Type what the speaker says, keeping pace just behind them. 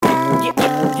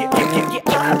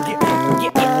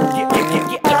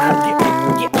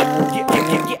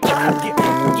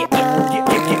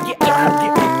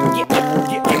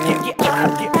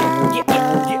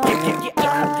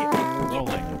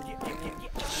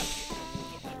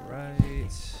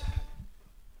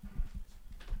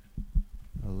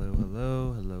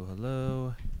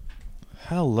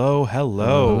Hello.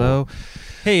 Hello.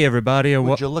 Hey, everybody.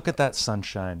 Would you look at that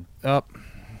sunshine? Up.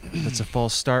 That's a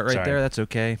false start right there. That's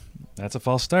okay. That's a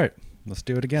false start. Let's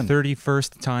do it again.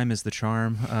 31st time is the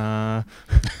charm.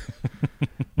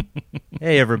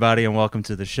 Hey, everybody, and welcome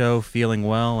to the show. Feeling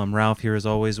well. I'm Ralph here as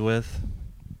always with...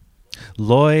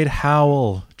 Lloyd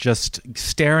Howell, just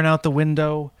staring out the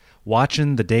window,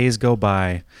 watching the days go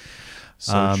by.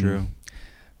 So true.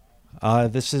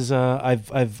 This is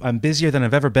I'm busier than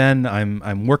I've ever been.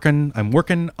 I'm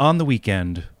working on the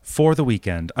weekend for the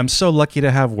weekend. I'm so lucky to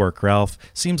have work, Ralph.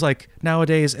 Seems like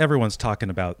nowadays everyone's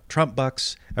talking about Trump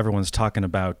bucks. Everyone's talking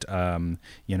about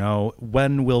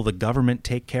when will the government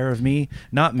take care of me?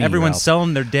 Not me. Everyone's Ralph.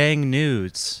 selling their dang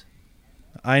nudes.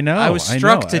 I know. I was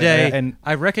struck today, and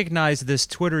I recognized this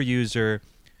Twitter user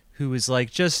who was like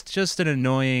just an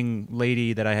annoying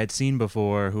lady that I had seen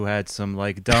before who had some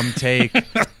like dumb take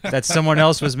that someone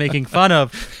else was making fun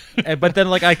of. But then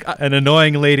like an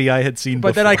annoying lady I had seen before.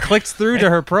 But then I clicked through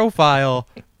to her profile,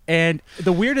 and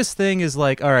the weirdest thing is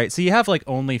like, all right, so you have like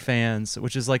OnlyFans,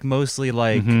 which is like mostly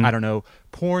like, I don't know,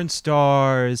 porn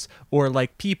stars or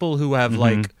like people who have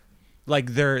like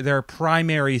their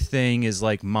primary thing is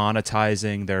like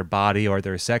monetizing their body or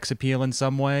their sex appeal in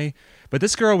some way. But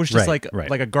this girl was just like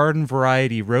a garden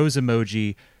variety rose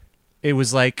emoji. It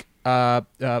was like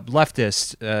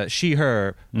leftist, she,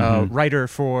 her, writer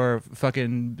for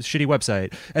fucking shitty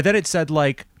website. And then it said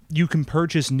like, you can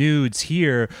purchase nudes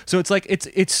here. So it's like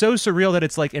it's so surreal that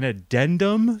it's like an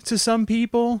addendum to some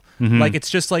people. Like it's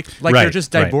just like they're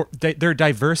just they're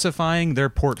diversifying their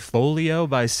portfolio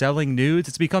by selling nudes.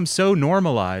 It's become so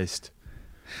normalized.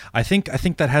 I think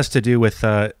that has to do with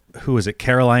who is it?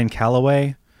 Caroline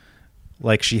Calloway.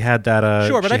 Like she had that.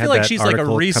 Sure, but I feel like she's like a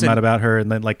recent come out about her,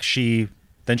 and then like she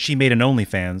made an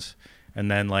OnlyFans, and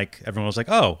then like everyone was like,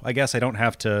 oh, I guess I don't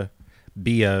have to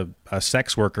be a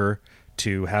sex worker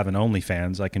to have an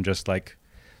OnlyFans. I can just like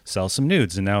sell some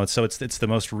nudes, and now it's the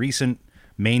most recent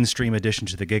mainstream addition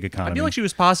to the gig economy. I feel like she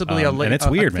was possibly a late. And it's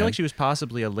weird, I feel like she was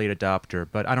possibly a late adopter,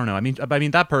 but I don't know. I mean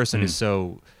that person is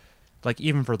so like,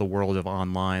 even for the world of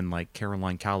online, like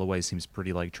Caroline Calloway seems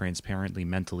pretty like transparently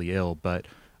mentally ill, but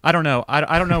I don't know.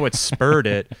 I don't know what spurred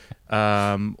it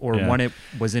when it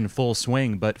was in full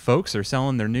swing, but folks are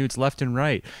selling their nudes left and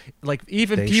right. Like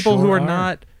even they people sure who are are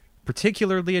not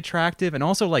particularly attractive, and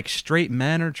also like straight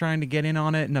men are trying to get in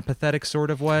on it in a pathetic sort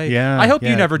of way. Yeah, I hope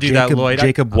you never do that, Lloyd.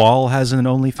 Jacob Wall has an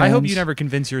OnlyFans. I hope you never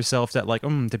convince yourself that like,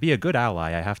 to be a good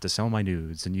ally, I have to sell my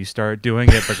nudes, and you start doing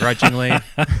it begrudgingly.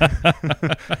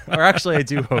 Or actually, I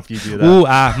do hope you do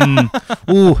that.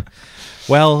 Ooh.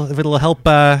 Well, if it'll help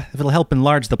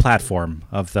enlarge the platform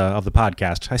of the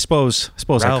podcast, I suppose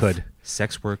Ralph, I could.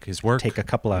 Sex work is work. Take a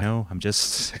couple of. No,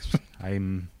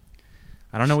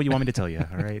 I don't know what you want me to tell you.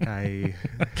 All right,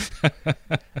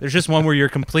 there's just one where you're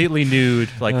completely nude,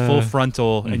 like full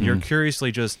frontal, and you're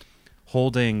curiously just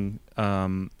holding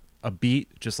a beat,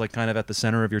 just like kind of at the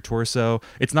center of your torso.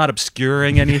 It's not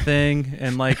obscuring anything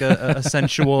in like a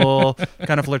sensual,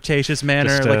 kind of flirtatious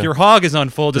manner. Like your hog is on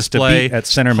full display. A beat at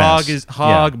center mass.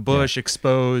 Bush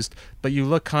exposed, but you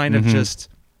look kind of just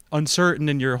uncertain,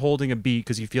 and you're holding a beat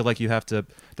because you feel like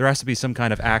there has to be some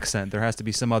kind of accent, there has to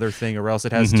be some other thing, or else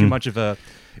it has too much of a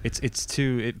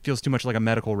it feels too much like a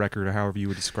medical record, or however you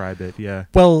would describe it.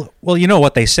 Well, you know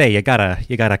what they say, you gotta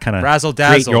kind of razzle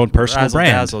dazzle, create your own personal razzle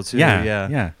brand. Dazzle too,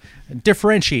 yeah.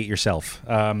 Differentiate yourself.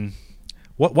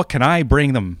 What can I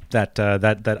bring them that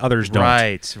others don't?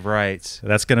 Right.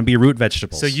 That's going to be root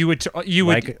vegetables. So you would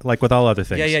like with all other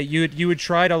things. Yeah. You would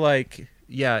try to like,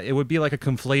 it would be like a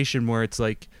conflation where it's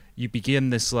like you begin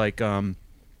this like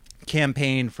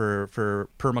campaign for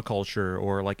permaculture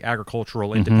or like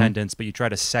agricultural independence, but you try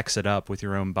to sex it up with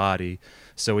your own body.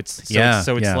 So it's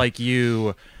like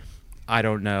you, I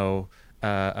don't know,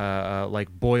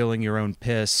 like boiling your own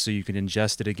piss so you can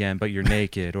ingest it again, but you're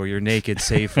naked, or you're naked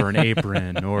save for an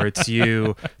apron, or it's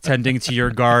you tending to your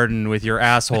garden with your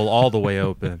asshole all the way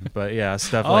open. But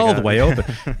stuff like that. All the way open.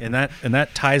 and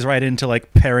that ties right into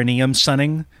like perineum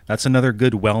sunning. That's another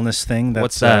good wellness thing that's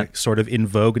What's that? Sort of in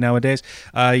vogue nowadays.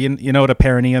 You know what a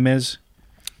perineum is?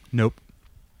 Nope.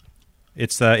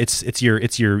 It's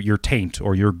your taint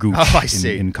or your gooch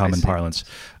in common parlance.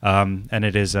 And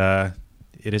it is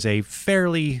a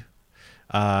fairly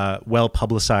well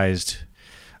publicized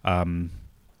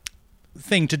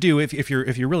thing to do if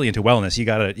you're really into wellness. You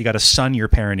gotta sun your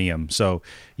perineum. So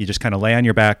you just kind of lay on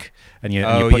your back and you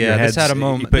put your head. This had a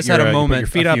moment. You put your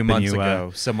feet a up few months and you,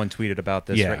 ago. Someone tweeted about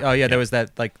this. Yeah, right? Oh yeah, there was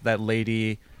that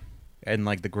lady in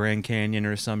like the Grand Canyon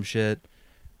or some shit,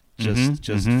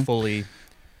 just fully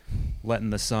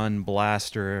letting the sun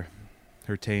blast her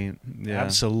her taint. Yeah.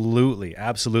 Absolutely,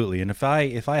 absolutely. And if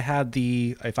I had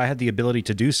the ability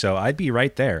to do so, I'd be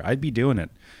right there. I'd be doing it.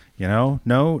 You know,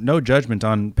 no judgment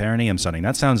on perineum sunning.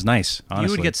 That sounds nice. Honestly,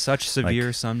 You would get such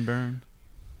severe sunburn.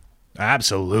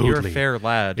 Absolutely, You're a fair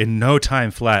lad. In no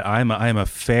time flat. I'm a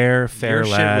fair Your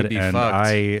shit lad, would be and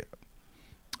fucked.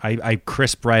 I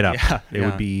crisp right up. Yeah, it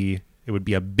would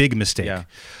be a big mistake. Yeah.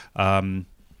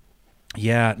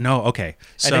 Yeah, no, okay.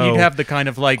 So And then you'd have the kind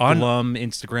of like glum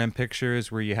Instagram pictures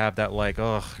where you have that like,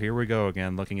 oh, here we go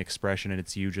again looking expression, and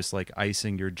it's you just like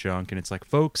icing your junk, and it's like,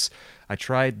 folks, I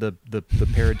tried the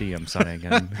perineum sunning,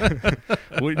 and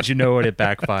wouldn't you know it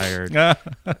backfired.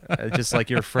 Just like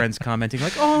your friends commenting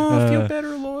like, oh, feel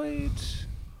better, Lloyd.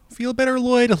 Feel better,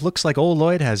 Lloyd. Looks like old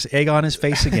Lloyd has egg on his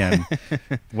face again.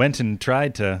 Went and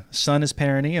tried to sun his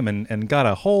perineum and got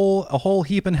a whole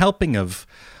heap and helping of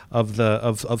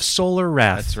solar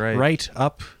wrath. That's right.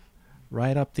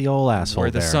 Right up the old asshole.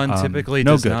 Where the there. sun typically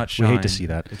no does good. not shine. We hate to see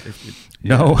that.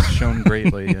 No, No. it's shown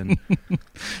greatly. And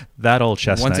That old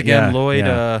chestnut. once again, yeah, Lloyd.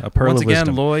 yeah. A pearl Once of again,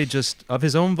 wisdom. Lloyd just of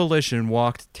his own volition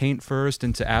walked taint first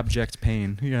into abject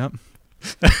pain. Yep.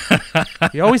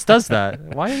 He always does that.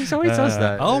 Why he always does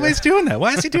that? Always doing that.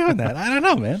 Why is he doing that? I don't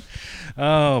know, man.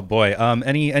 Oh boy.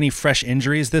 Any fresh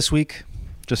injuries this week?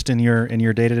 Just in your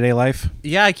day-to-day life?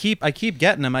 Yeah, I keep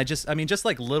getting them. Just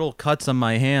like little cuts on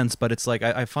my hands, but it's like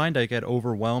I find I get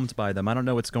overwhelmed by them. I don't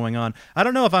know what's going on. I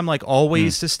don't know if I'm like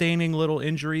always sustaining little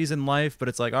injuries in life, but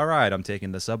it's like, all right, I'm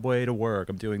taking the subway to work.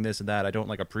 I'm doing this and that. I don't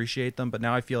like appreciate them, but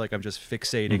now I feel like I'm just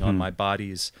fixating on my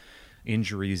body's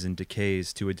injuries and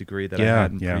decays to a degree that I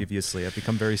hadn't previously. I've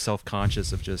become very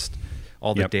self-conscious of just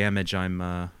all the damage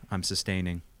I'm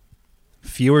sustaining.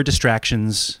 Fewer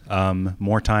distractions,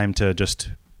 more time to just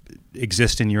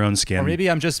exist in your own skin. Or maybe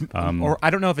I'm just, or I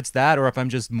don't know if it's that, or if I'm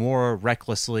just more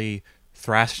recklessly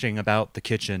thrashing about the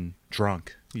kitchen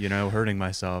drunk, hurting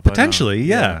myself. Potentially,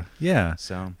 yeah.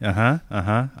 So.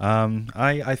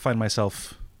 I find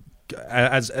myself,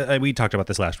 as we talked about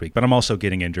this last week, but I'm also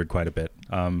getting injured quite a bit.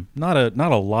 Not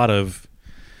a lot of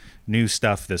new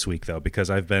stuff this week though,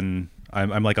 because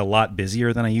I'm like a lot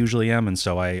busier than I usually am, and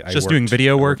so I just doing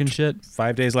video work and shit.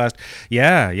 5 days last,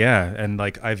 yeah, and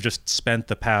like I've just spent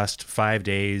the past 5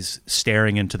 days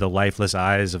staring into the lifeless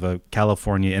eyes of a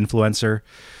California influencer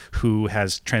who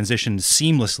has transitioned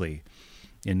seamlessly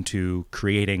into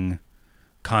creating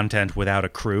content without a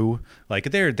crew.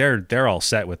 Like they're all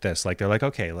set with this. Like they're like,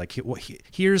 okay, like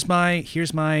here's my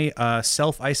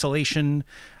self-isolation.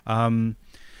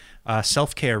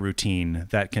 Self-care routine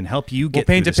that can help you get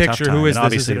paint through a this tough picture. time. Is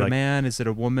And this? Is it obviously, a man? Is it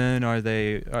a woman? Are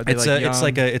they it's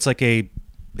like young?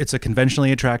 It's a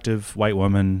conventionally attractive white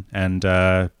woman,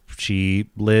 and she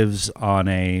lives in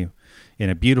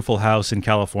a beautiful house in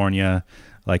California,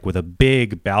 like with a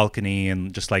big balcony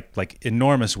and just like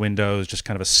enormous windows, just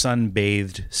kind of a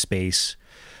sun-bathed space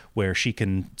where she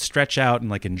can stretch out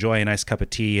and like enjoy a nice cup of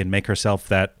tea and make herself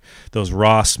those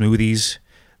raw smoothies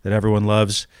that everyone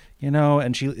loves.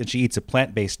 And she eats a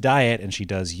plant-based diet, and she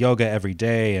does yoga every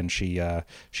day, and she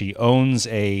owns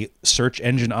a search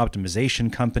engine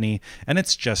optimization company, and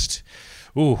it's just,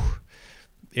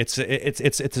 it's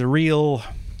a real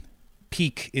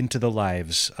peek into the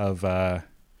lives of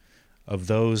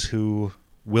those who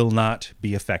will not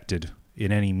be affected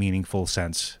in any meaningful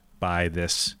sense by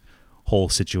this whole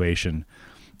situation.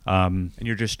 And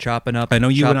you're just chopping up. I know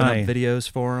you and up I videos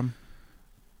for them.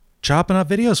 Chopping up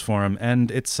videos for him,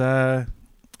 and it's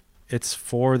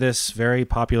for this very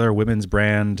popular women's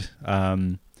brand,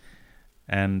 and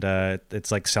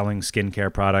it's like selling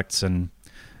skincare products, and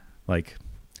like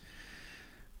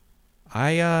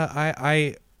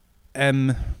I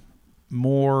am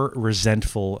more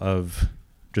resentful of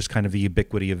just kind of the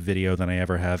ubiquity of video than I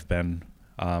ever have been.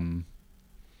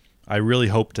 I really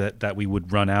hoped that we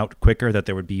would run out quicker, that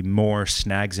there would be more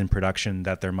snags in production,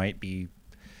 that there might be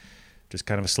just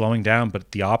kind of slowing down,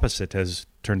 but the opposite has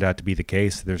turned out to be the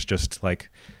case. There's just like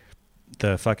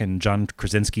the fucking John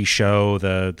Krasinski show,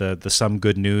 the Some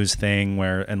Good News thing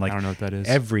I don't know what that is.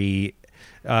 Every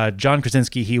John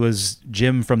Krasinski, he was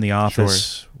Jim from The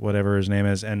Office, whatever his name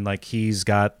is, and like he's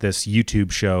got this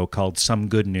YouTube show called Some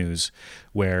Good News,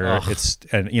 where it's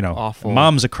awful.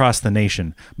 Moms across the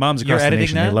nation,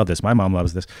 they love this. My mom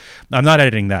loves this. I'm not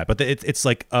editing that, but it's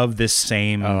like of this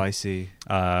same. Oh, I see.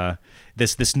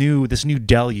 This new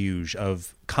deluge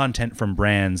of content from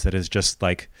brands that is just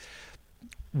like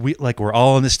we're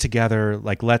all in this together.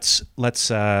 Like let's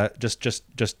just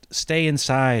stay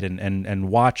inside and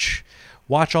watch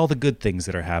all the good things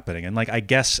that are happening. And like I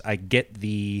guess I get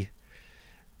the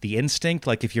instinct.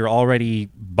 Like if you're already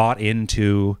bought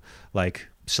into like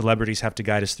celebrities have to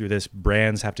guide us through this,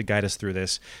 brands have to guide us through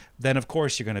this, then of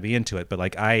course you're going to be into it. But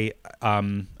like I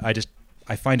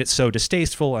find it so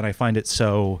distasteful, and I find it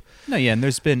so. No, yeah, and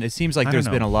it seems like there's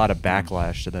been a lot of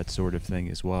backlash to that sort of thing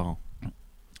as well.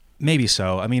 Maybe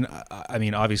so. I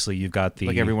mean, obviously you've got the,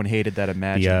 like, everyone hated that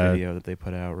Imagine video that they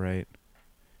put out, right?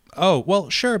 Oh well,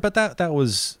 sure, but that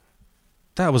was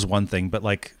one thing. But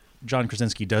like, John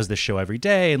Krasinski does this show every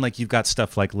day, and like you've got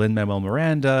stuff like Lin-Manuel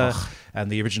Miranda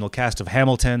and the original cast of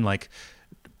Hamilton, like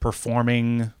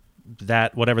performing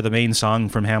that, whatever the main song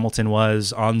from Hamilton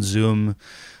was, on Zoom.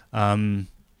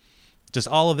 Just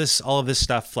all of this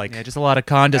stuff, like, just a lot of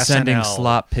condescending SNL.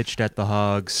 slop pitched at the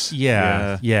hogs.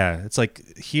 Yeah. It's like,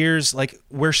 here's like,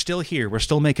 we're still here, we're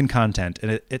still making content,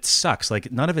 and it sucks. Like,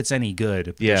 none of it's any good.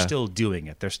 But Yeah. they're still doing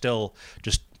it. They're still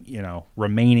just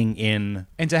remaining in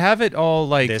And to have it all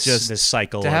like this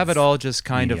cycle. to have of it all just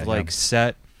kind media, of like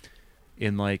set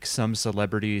in like some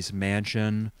celebrity's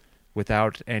mansion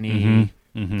without any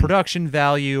production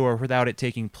value, or without it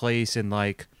taking place in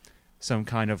like some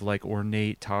kind of like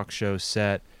ornate talk show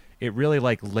set, it really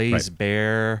like lays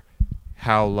bare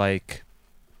how, like,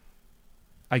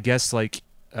 I guess, like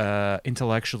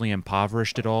intellectually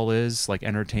impoverished it all is, like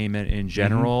entertainment in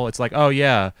general. It's like, oh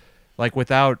yeah, like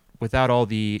without all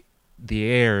the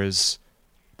heirs,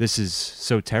 this is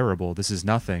so terrible. This is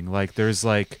nothing. Like there's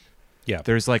like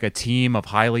a team of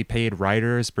highly paid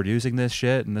writers producing this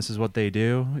shit, and this is what they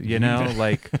do,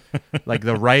 like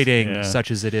the writing,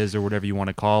 such as it is, or whatever you want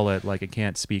to call it, like it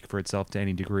can't speak for itself to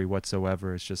any degree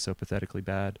whatsoever. It's just so pathetically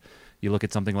bad. You look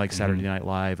at something like Saturday Night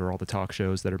Live or all the talk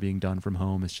shows that are being done from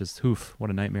home, it's just, oof,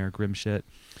 what a nightmare, grim shit.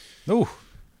 Oh,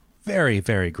 very,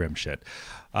 very grim shit.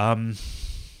 I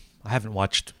haven't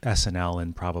watched SNL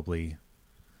in probably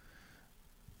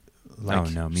like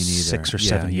me neither. 6 or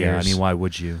 7 years. Yeah, I mean, why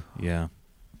would you? Yeah.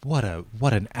 What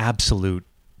an absolute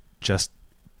just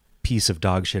piece of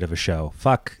dog shit of a show.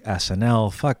 Fuck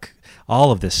SNL. Fuck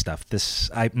all of this stuff.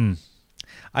 I've been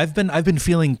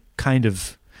feeling kind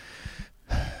of.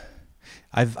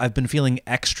 I've been feeling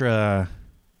extra.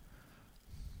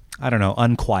 I don't know,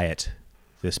 unquiet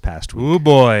this past week. Ooh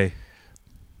boy.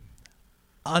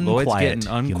 Unquiet. Lloyd's getting you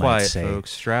might unquiet, say.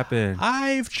 folks. Strap in.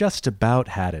 I've just about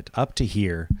had it up to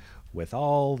here with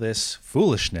all this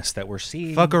foolishness that we're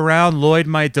seeing. Fuck around, Lloyd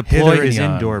might deploy Hither and his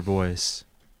yon. indoor voice.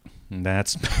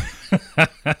 That's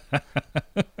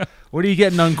What are you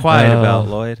getting unquiet about,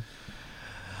 Lloyd?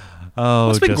 oh,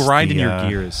 What's been just grinding the, your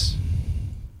gears?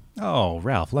 Oh,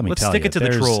 Ralph, let me Let's tell stick you. it to the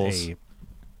trolls.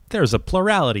 There's a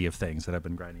plurality of things that have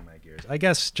been grinding my gears. I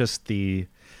guess just the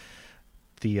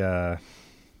I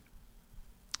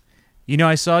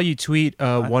saw you tweet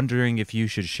wondering if you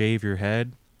should shave your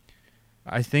head.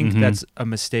 I think that's a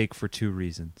mistake for 2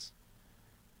 reasons.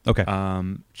 okay.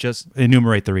 Just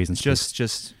Enumerate the reasons.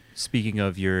 just speaking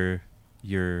of your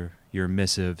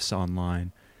missives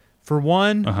online. For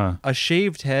one, a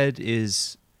shaved head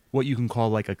is what you can call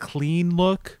like a clean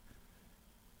look.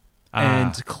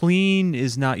 And clean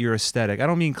is not your aesthetic. I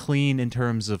don't mean clean in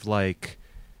terms of like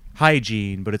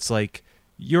hygiene, but it's like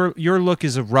your look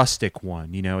is a rustic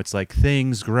one. It's like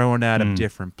things growing out of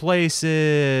different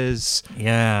places,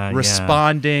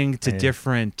 responding to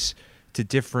different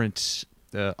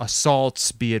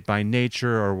assaults, be it by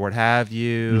nature or what have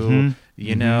you.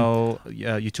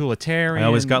 Utilitarian. I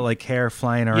always got like hair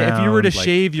flying around. Yeah, if you were to like,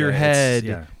 shave your head,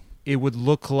 yeah. it would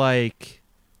look like.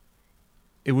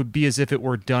 It would be as if it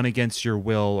were done against your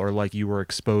will, or like you were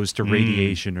exposed to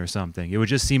radiation or something. It would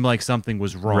just seem like something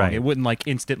was wrong. Right. It wouldn't like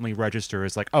instantly register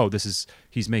as like, oh,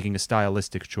 he's making a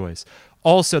stylistic choice.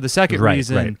 Also, the second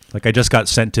reason, right. Like I just got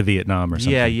sent to Vietnam or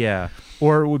something. yeah.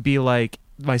 Or it would be like,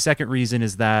 my second reason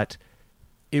is that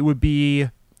it would be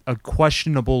a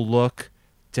questionable look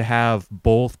to have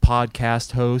both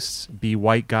podcast hosts be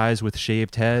white guys with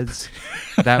shaved heads.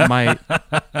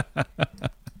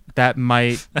 That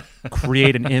might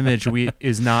create an image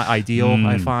is not ideal.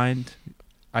 I find.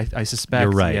 I suspect.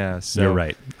 You're right. Yeah, so you're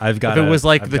right. If it was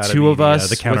like the two of us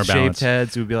the with counterbalance. shaved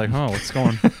heads, we'd be like, "Oh, what's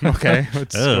going? Okay,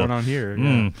 what's going on here?"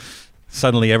 Yeah.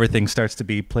 Suddenly, everything starts to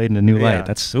be played in a new light.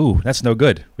 That's no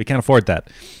good. We can't afford that.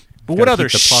 But We've what gotta other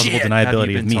keep the plausible shit have you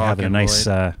deniability been of me having a talking, nice?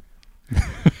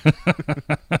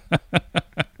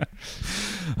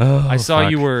 I saw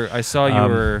fuck. you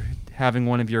were having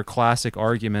one of your classic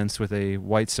arguments with a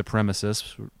white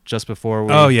supremacist just before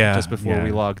we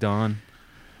we logged on.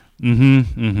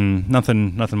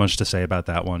 Nothing much to say about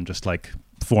that one. Just like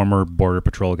former Border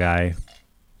Patrol guy.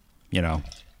 You know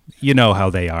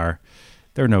how they are.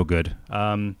 They're no good.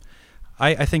 I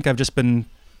think I've just been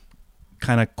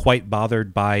kind of quite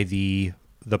bothered by the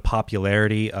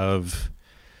popularity of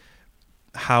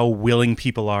how willing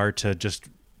people are to just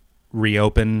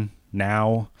reopen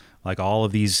now, like all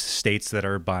of these states that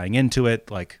are buying into it,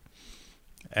 like,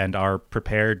 and are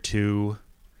prepared to,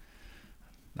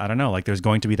 I don't know, like there's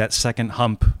going to be that second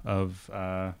hump of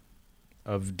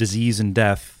disease and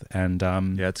death, and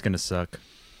yeah, it's gonna suck.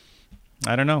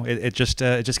 I don't know. It just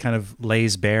kind of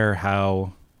lays bare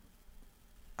how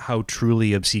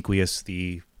truly obsequious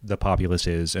the populace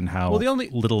is, and how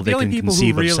little they can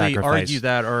conceive of sacrifice. The only people who really argue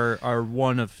that are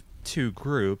one of two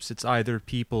groups. It's either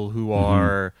people who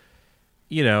are,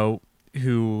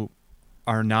 who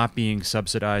are not being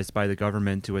subsidized by the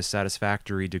government to a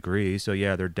satisfactory degree, so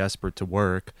yeah, they're desperate to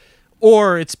work.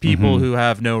 Or it's people who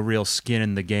have no real skin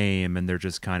in the game, and they're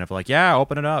just kind of like, yeah,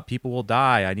 open it up. People will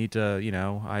die. I need to,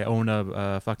 I own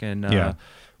a fucking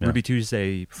Ruby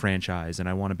Tuesday franchise, and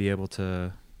I want to be able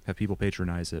to have people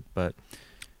patronize it. But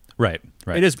right.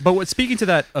 It is. But speaking to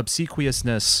that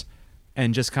obsequiousness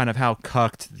and just kind of how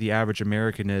cucked the average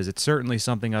American is, it's certainly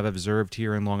something I've observed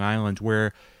here in Long Island,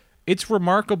 where it's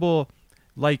remarkable.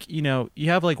 Like, you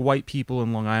have like white people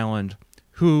in Long Island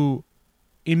who,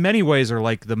 in many ways, are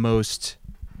like the most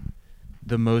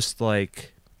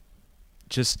like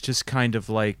just kind of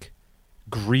like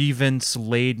grievance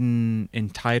laden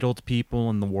entitled people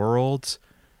in the world.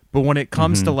 But when it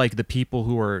comes to like the people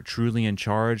who are truly in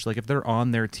charge, like if they're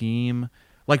on their team,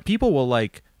 like people will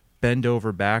like bend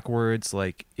over backwards,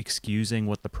 like excusing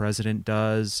what the president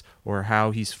does or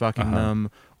how he's fucking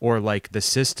them, or like the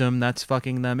system that's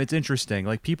fucking them. It's interesting.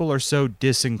 Like people are so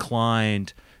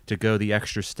disinclined to go the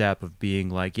extra step of being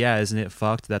like, yeah, isn't it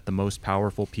fucked that the most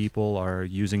powerful people are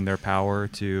using their power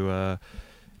to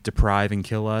deprive and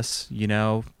kill us,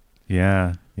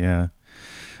 Yeah.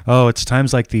 Oh, it's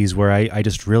times like these where I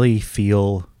just really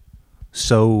feel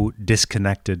so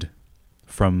disconnected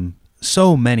from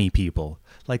so many people,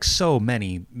 like so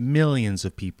many millions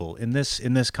of people in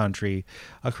this country,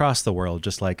 across the world,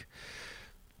 just like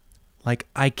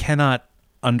I cannot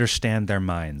understand their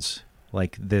minds.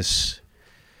 Like this,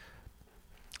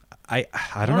 I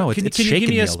don't know. Can it's you shaking give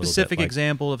me a little specific bit,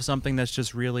 example of something that's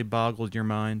just really boggled your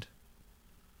mind?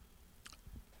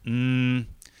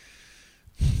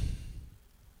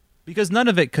 Because none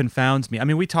of it confounds me. I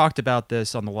mean, we talked about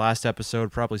this on the last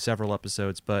episode, probably several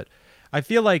episodes, but I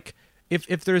feel like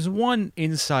if there's one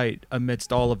insight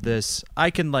amidst all of this I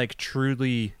can like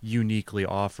truly uniquely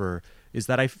offer, is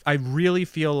that I really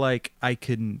feel like I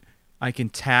can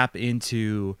tap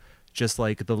into just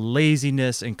like the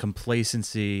laziness and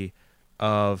complacency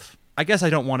of, I guess I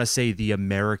don't want to say the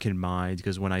American mind,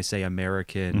 because when I say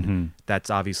American, that's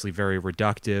obviously very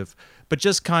reductive, but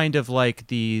just kind of like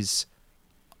these,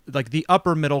 like the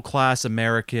upper middle class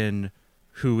American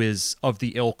who is of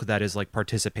the ilk that is like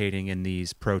participating in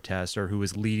these protests, or who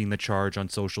is leading the charge on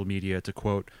social media to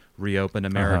quote reopen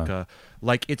America.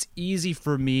 Like it's easy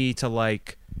for me to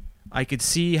like, I could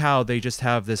see how they just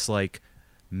have this like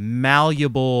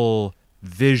malleable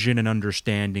vision and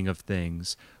understanding of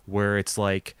things, where it's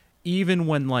like, even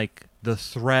when like the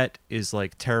threat is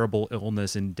like terrible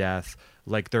illness and death,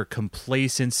 like their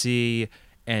complacency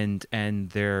and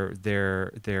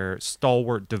their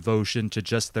stalwart devotion to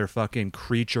just their fucking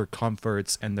creature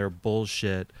comforts and their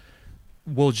bullshit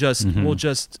will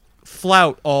just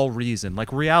flout all reason.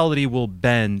 Like reality will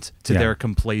bend to their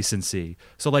complacency.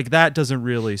 So like that doesn't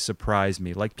really surprise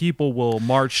me. Like people will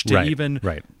march to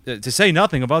to say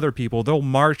nothing of other people, they'll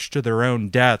march to their own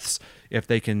deaths if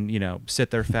they can, sit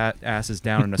their fat asses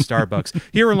down in a Starbucks.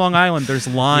 Here in Long Island, there's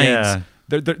lines. Yeah.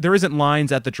 There isn't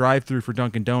lines at the drive-thru for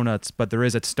Dunkin' Donuts, but there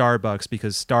is at Starbucks,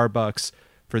 because Starbucks,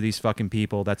 for these fucking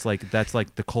people, that's like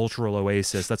the cultural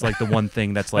oasis. That's like the one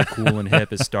thing that's like cool and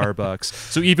hip is Starbucks.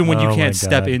 So even when you can't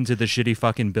step into the shitty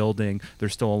fucking building,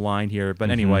 there's still a line here.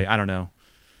 But anyway, I don't know.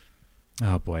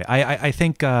 Oh boy, I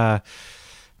think I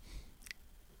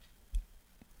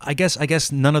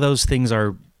guess none of those things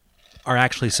are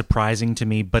actually surprising to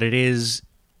me, but it is.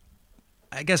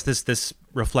 I guess this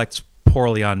reflects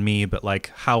poorly on me, but like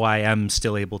how I am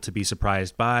still able to be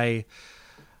surprised by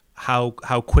how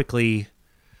quickly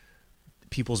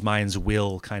people's minds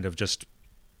will kind of just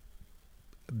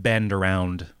bend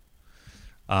around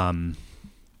the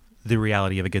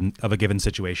reality of a given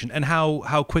situation, and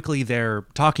how quickly their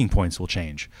talking points will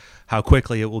change, how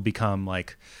quickly it will become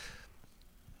like,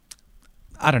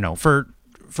 I don't know,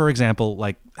 for example,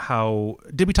 like how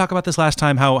did we talk about this last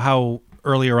time, how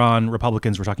earlier on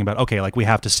Republicans were talking about, okay, like we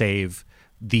have to save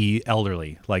the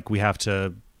elderly, like we have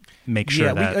to make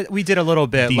sure that we did a little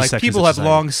bit. Like people have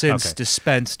long since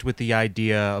dispensed with the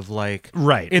idea of like,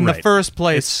 in the first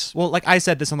place. Well, like I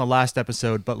said this on the last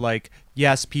episode, but like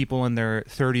yes, people in their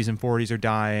 30s and 40s are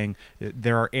dying.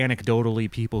 There are anecdotally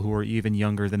people who are even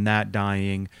younger than that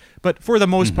dying. But for the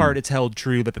most part, it's held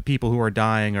true that the people who are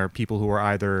dying are people who are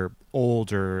either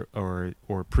old or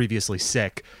previously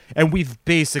sick. And we've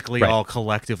basically all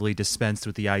collectively dispensed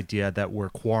with the idea that we're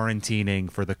quarantining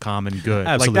for the common good.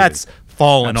 Absolutely. Like, that's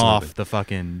fallen off the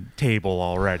fucking table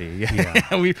already.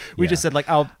 Yeah. we just said, like,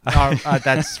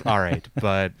 that's all right.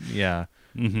 But, yeah.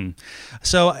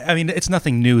 So, I mean, it's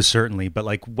nothing new, certainly, but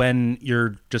like when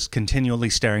you're just continually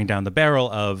staring down the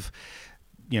barrel of,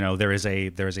 there is a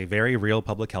very real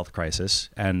public health crisis,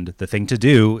 and the thing to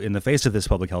do in the face of this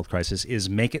public health crisis is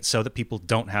make it so that people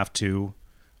don't have to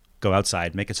go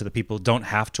outside, make it so that people don't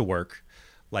have to work.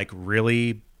 Like,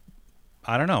 really,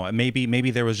 I don't know,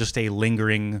 maybe there was just a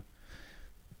lingering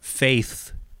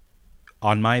faith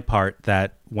on my part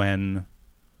that when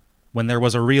there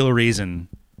was a real reason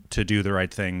to do the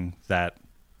right thing, that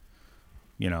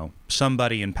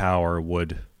somebody in power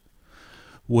would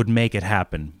make it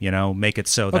happen, make it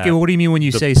so that. Okay, well, what do you mean when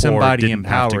you say somebody in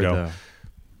power,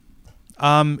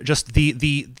 though? Just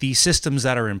the systems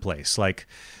that are in place. Like,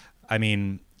 I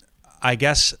mean, I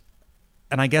guess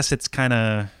it's kind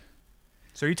of.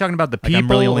 So are you talking about the like,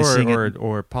 people really only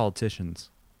or politicians?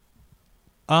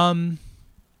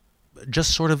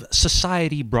 Just sort of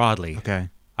society broadly. Okay.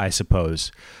 I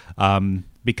suppose.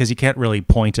 Because you can't really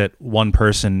point at one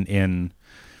person in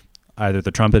either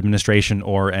the Trump administration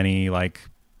or any like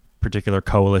particular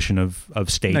coalition of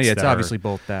states. No, yeah, it's that obviously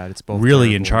both that. It's both really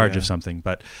terrible, in charge of something,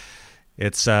 but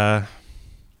it's I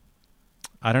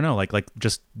don't know, like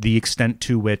just the extent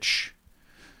to which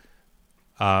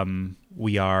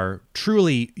we are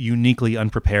truly uniquely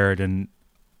unprepared and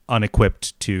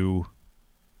unequipped to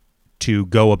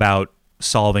go about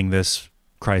solving this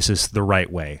crisis the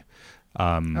right way.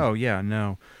 Well,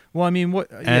 I mean,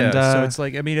 so it's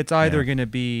like, I mean, it's either going to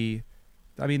be,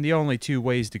 I mean, the only two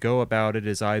ways to go about it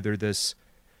is either this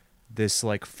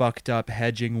like fucked up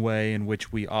hedging way in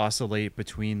which we oscillate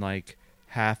between like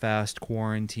half-assed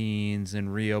quarantines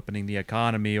and reopening the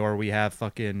economy, or we have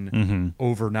fucking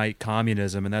overnight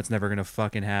communism, and that's never going to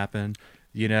fucking happen,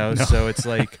 No. So it's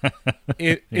like,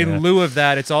 in lieu of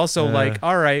that, it's also like,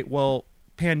 all right, well,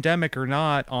 pandemic or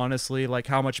not, honestly, like,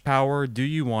 how much power do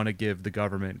you want to give the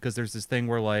government? Because there's this thing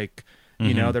where, like,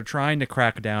 they're trying to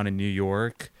crack down in New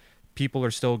York. People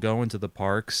are still going to the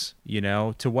parks,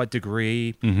 to what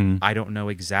degree, I don't know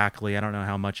exactly. I don't know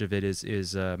how much of it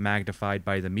is magnified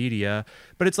by the media.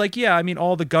 But it's like, I mean,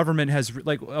 all the government has,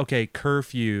 like, okay,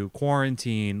 curfew,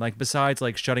 quarantine, like, besides,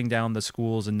 like, shutting down the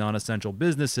schools and non-essential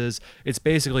businesses, it's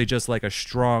basically just, like, a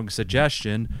strong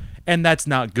suggestion. And that's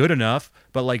not good enough.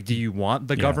 But, like, do you want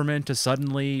the government to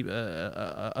suddenly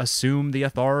assume the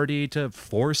authority to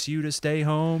force you to stay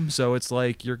home? So it's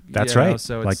like That's right.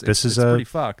 So like, it's pretty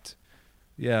fucked.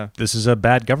 Yeah, this is a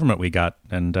bad government we got,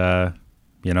 and so I'm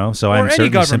any certainly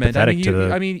government. sympathetic to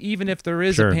the. I mean, even if there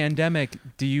is a pandemic,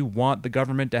 do you want the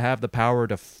government to have the power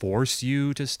to force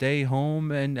you to stay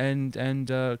home and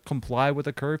comply with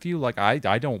a curfew? Like,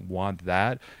 I don't want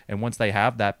that. And once they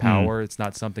have that power, it's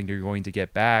not something you're going to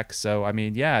get back. So I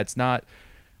mean, it's not.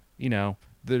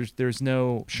 There's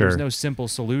no simple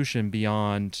solution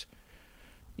beyond,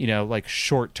 like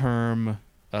short-term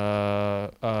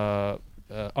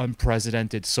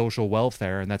unprecedented social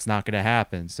welfare, and that's not going to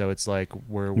happen. So it's like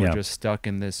we're just stuck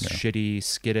in this shitty,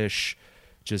 skittish,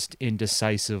 just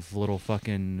indecisive little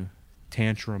fucking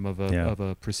tantrum of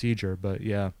a procedure. But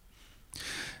yeah.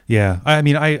 I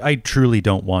mean, I truly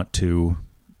don't want to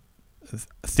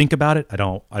think about it. I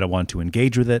don't want to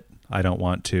engage with it. I don't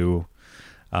want to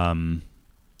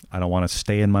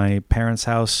stay in my parents'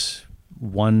 house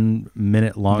 1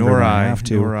 minute longer than I have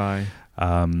to. Nor I.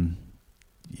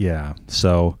 Yeah.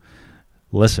 So,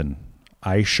 listen,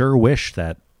 I sure wish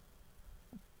that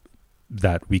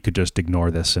we could just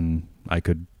ignore this and I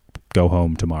could go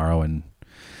home tomorrow and.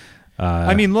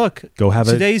 I mean, look.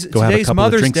 Today's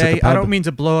Mother's Day. I don't mean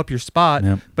to blow up your spot,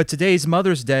 but today's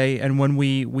Mother's Day, and when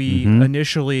we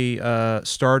initially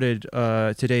started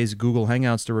today's Google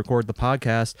Hangouts to record the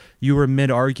podcast, you were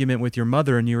mid-argument with your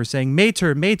mother, and you were saying,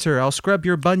 "Mater, I'll scrub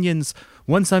your bunions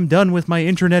once I'm done with my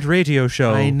internet radio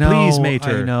show. I know, Please,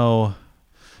 Mater." I know.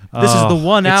 This is the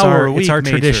 1 hour a week. It's our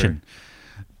Mater. tradition.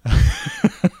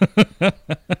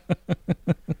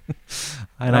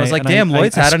 And I was like, "Damn,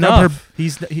 Lloyd's had enough."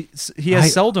 He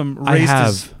has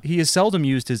seldom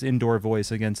used his indoor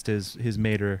voice against his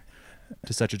mater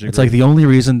to such a degree. It's like the only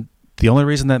reason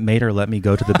that mater let me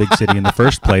go to the big city in the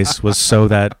first place was so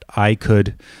that I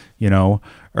could,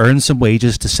 earn some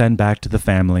wages to send back to the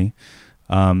family,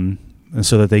 and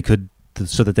so that they could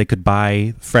so that they could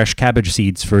buy fresh cabbage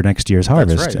seeds for next year's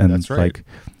harvest. right, And that's right. like,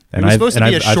 and It was I've supposed to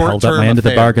be a I've held up short-term my end of the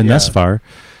affair, bargain yeah. thus far.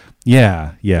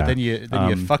 Yeah, yeah. Then you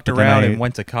fucked but then around I- and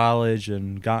went to college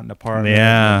and got an apartment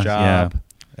yeah, and a job. yeah,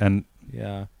 and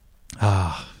Yeah.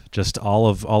 just all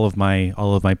of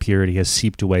my purity has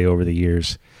seeped away over the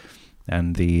years,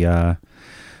 and the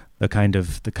kind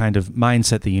of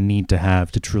mindset that you need to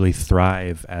have to truly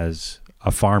thrive as a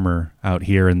farmer out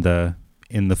here in the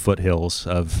foothills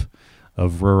of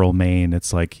rural Maine.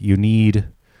 It's like you need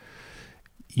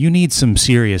some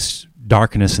serious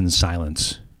darkness and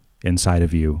silence inside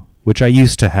of you, which I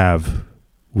used to have,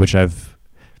 which I've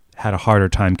had a harder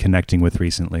time connecting with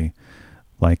recently.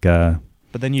 Like But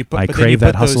then you put, I but then crave you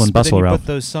that put hustle those, and but then bustle, you Ralph. put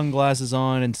those sunglasses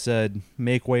on and said,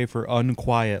 "Make way for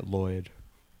unquiet Lloyd."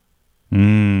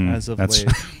 As of that's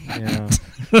late, yeah.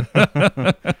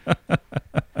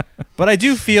 But I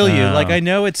do feel you. Like I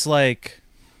know it's like,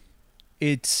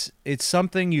 it's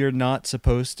something you're not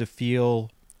supposed to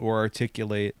feel or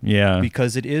articulate. yeah.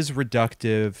 Because it is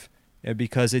reductive, and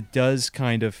because it does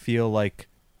kind of feel like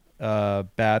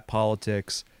bad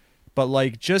politics. But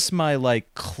like just my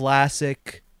like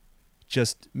classic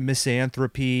just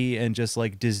misanthropy and just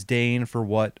like disdain for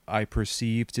what I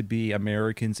perceive to be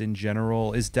Americans in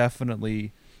general is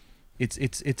definitely it's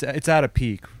at a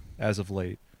peak as of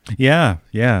late. Yeah,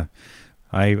 yeah.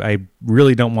 I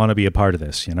really don't want to be a part of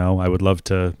this, you know. I would love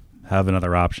to have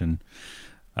another option.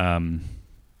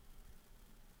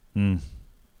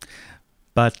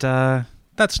 But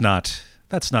that's not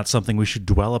something we should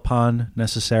dwell upon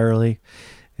necessarily.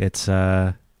 It's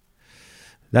that's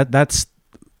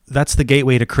the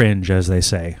gateway to cringe, as they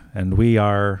say. And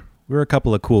we're a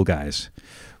couple of cool guys.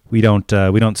 We don't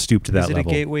stoop to that Is it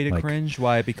level. a gateway to Like, cringe?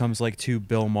 Why it becomes like too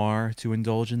Bill Maher to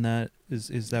indulge in that?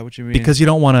 Is that what you mean? Because you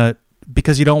don't want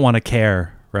to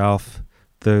care, Ralph.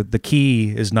 The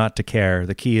key is not to care.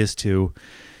 The key is to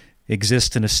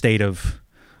exist in a state of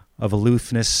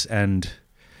aloofness and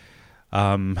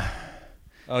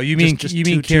oh, you mean just you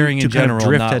mean to caring in kind of general,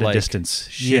 drift not at a like distance.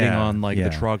 shitting Yeah, on like yeah.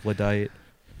 the troglodyte.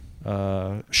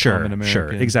 Common Sure,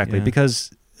 American. exactly. Yeah. Because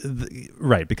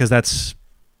that's,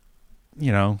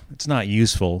 you know, it's not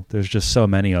useful. There's just so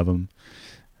many of them,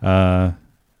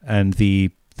 and the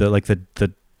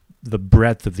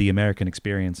breadth of the American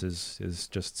experience is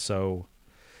just so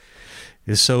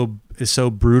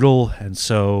brutal and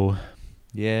so.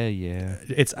 yeah.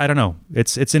 It's I don't know.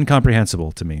 It's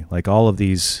incomprehensible to me. Like all of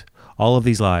these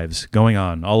lives going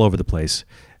on all over the place,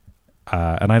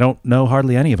 and I don't know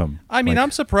hardly any of them. I mean, Like,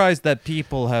 I'm surprised that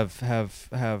people have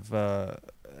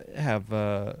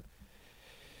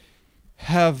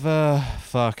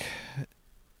fuck.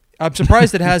 I'm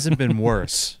surprised it hasn't been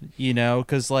worse, you know,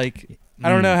 because like I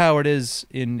don't know how it is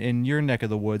in your neck of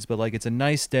the woods, but like it's a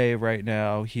nice day right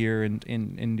now here in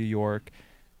New York,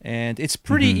 and it's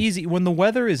pretty easy when the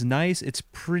weather is nice. It's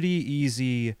pretty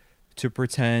easy to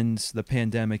pretend the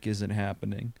pandemic isn't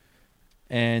happening,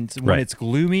 and when Right. it's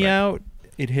gloomy Right. out,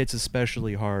 it hits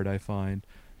especially hard, I find.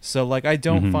 So like I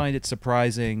don't find it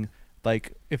surprising,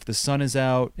 like if the sun is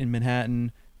out in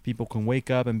Manhattan, people can wake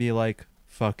up and be like,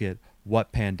 fuck it,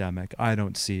 what pandemic? I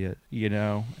don't see it, you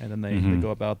know? And then they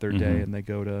go about their day and they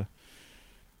go to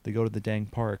the dang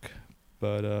park.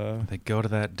 But they go to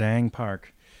that dang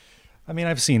park. I mean,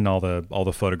 I've seen all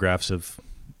the photographs of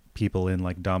people in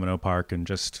like Domino Park and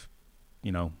just,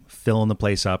 you know, filling the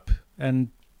place up, and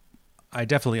I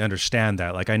definitely understand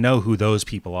that. Like I know who those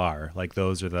people are. Like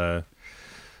those are the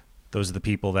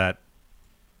people that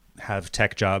have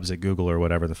tech jobs at Google or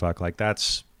whatever the fuck. Like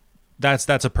that's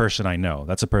a person I know.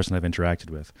 That's a person I've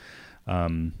interacted with,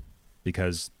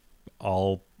 because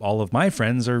all of my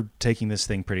friends are taking this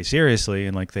thing pretty seriously,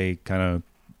 and like they kind of,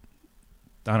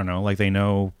 I don't know, like they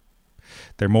know,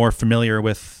 they're more familiar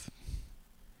with.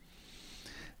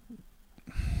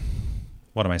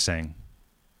 What am I saying?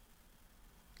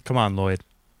 come on, Lloyd.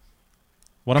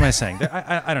 What am I saying?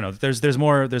 I don't know. There's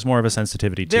more of a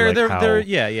sensitivity to like how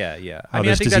yeah. how I mean,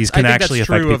 this I think disease that's, I can think actually that's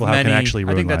affect true people, of how it many, can actually I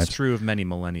ruin think that's lives. true of many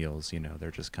millennials. You know, they're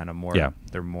just kind of more. Yeah.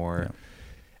 They're more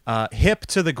hip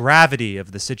to the gravity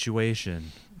of the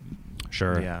situation.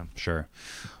 Sure. Yeah. Sure.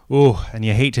 Ooh, and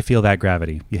you hate to feel that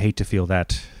gravity. You hate to feel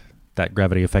that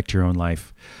gravity affect your own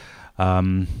life.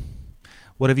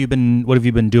 What have you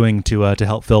been doing to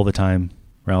help fill the time,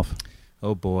 Ralph?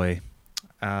 Oh boy,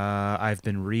 I've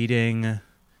been reading.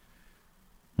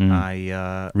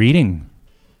 Reading.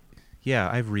 Yeah,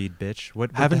 I read, bitch.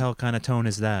 What the Haven't- hell kind of tone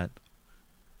is that?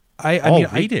 I mean,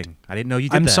 reading. I didn't know you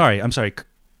did I'm that. sorry.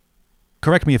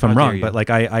 Correct me if I'm How dare wrong, you. but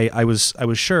like I was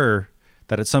sure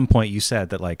that at some point you said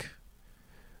that like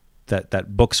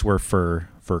that books were for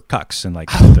for cucks, and like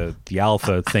the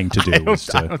alpha thing to do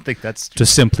was I don't think that's true. to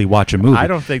simply watch a movie. I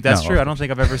don't think that's No. true. I don't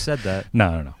think I've ever said that.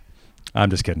 No. I'm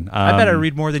just kidding. I bet I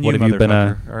read more than you, what have you been?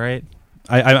 motherfucker. All right.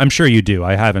 I'm sure you do.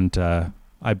 I haven't.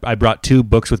 I brought 2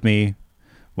 books with me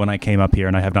when I came up here,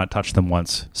 and I have not touched them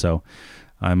once. So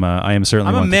I am certainly.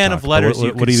 I'm a one to man talk. of But letters, what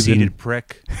you have you conceited been-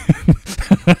 prick.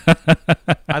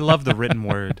 I love the written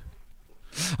word.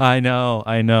 I know.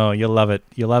 You love it.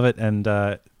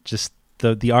 And just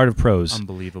the art of prose.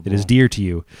 Unbelievable. It is dear to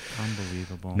you.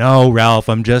 Unbelievable. No, Ralph,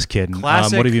 I'm just kidding.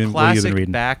 Classic, what have you classic been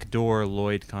reading? backdoor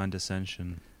Lloyd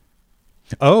condescension.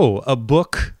 Oh, a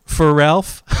book for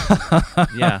Ralph?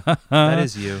 Yeah, that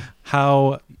is you.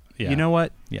 How? Yeah. You know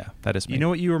what? Yeah, that is me. You know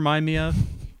what you remind me of?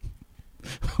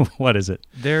 What is it?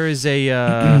 There is a.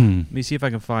 Let me see if I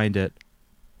can find it.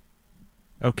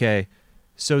 Okay,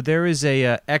 so there is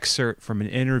a excerpt from an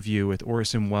interview with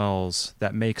Orson Welles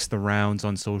that makes the rounds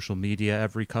on social media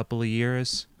every couple of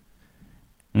years,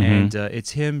 and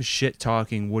it's him shit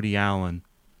talking Woody Allen,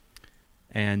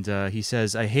 and he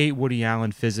says, "I hate Woody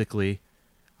Allen physically.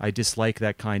 I dislike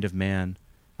that kind of man.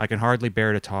 I can hardly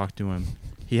bear to talk to him.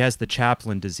 He has the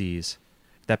Chaplin disease.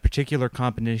 That particular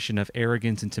combination of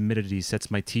arrogance and timidity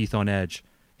sets my teeth on edge.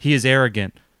 He is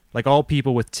arrogant. Like all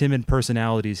people with timid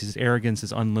personalities, his arrogance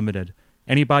is unlimited.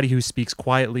 Anybody who speaks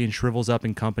quietly and shrivels up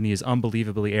in company is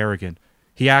unbelievably arrogant.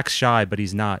 He acts shy, but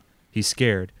he's not. He's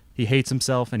scared. He hates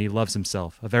himself and he loves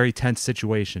himself. A very tense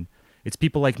situation. It's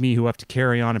people like me who have to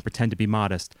carry on and pretend to be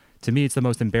modest. To me, it's the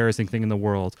most embarrassing thing in the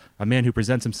world. A man who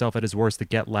presents himself at his worst to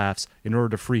get laughs in order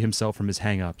to free himself from his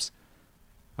hang-ups."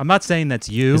 I'm not saying that's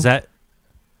you. Is that?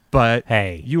 But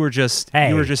Hey. you were just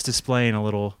Hey. displaying a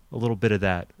little bit of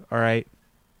that, all right,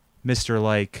 Mister.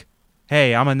 Like,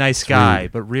 hey, I'm a nice guy,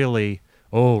 but really,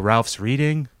 oh, Ralph's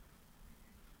reading.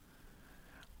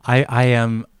 I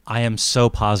am so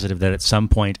positive that at some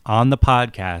point on the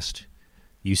podcast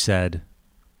you said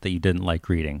that you didn't like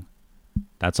reading.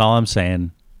 That's all I'm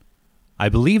saying. I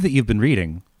believe that you've been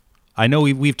reading. I know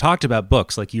we've talked about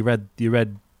books. Like you read,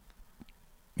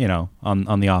 you know,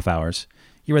 on the off hours.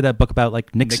 You read that book about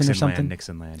like Nixon or something.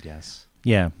 Nixonland, yes.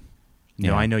 Yeah.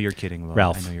 No, I know you're kidding, Lloyd.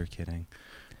 Ralph. I know you're kidding.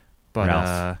 But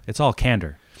Ralph. It's all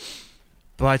candor.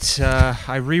 But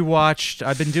I rewatched.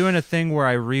 I've been doing a thing where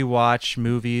I rewatch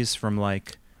movies from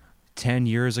like 10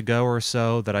 years ago or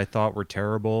so that I thought were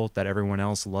terrible that everyone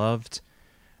else loved.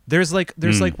 There's like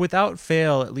without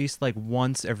fail at least like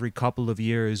once every couple of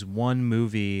years one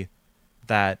movie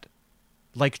that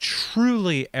like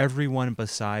truly everyone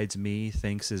besides me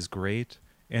thinks is great,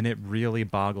 and it really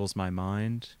boggles my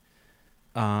mind.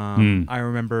 I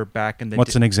remember back in the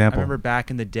What's an example? I remember back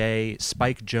in the day,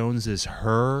 Spike Jonze's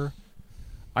Her,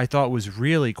 I thought was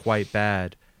really quite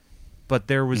bad, but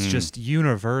there was just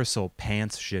universal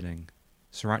pants shitting.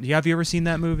 Have you ever seen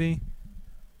that movie?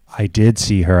 I did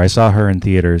see her. I saw her in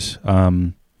theaters.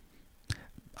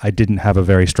 I didn't have a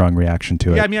very strong reaction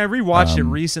to it. Yeah, I mean, I rewatched it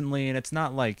recently, and it's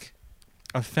not like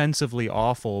offensively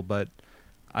awful, but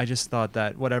I just thought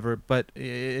that whatever. But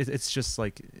it's just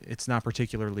like it's not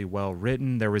particularly well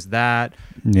written. There was that.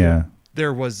 Yeah.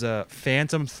 There was a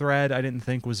Phantom Thread. I didn't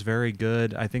think was very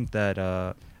good. I think that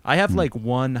I have like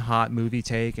one hot movie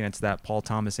take, and it's that Paul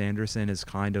Thomas Anderson is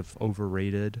kind of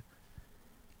overrated.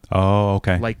 Oh,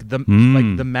 okay. Like the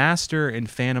Master and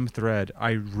Phantom Thread,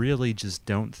 I really just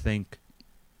don't think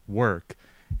work,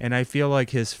 and I feel like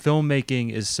his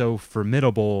filmmaking is so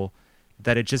formidable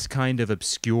that it just kind of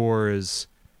obscures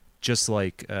just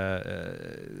like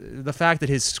the fact that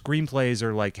his screenplays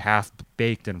are like half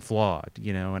baked and flawed,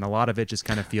 you know, and a lot of it just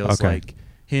kind of feels like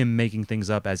him making things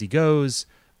up as he goes.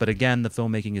 But again, the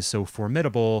filmmaking is so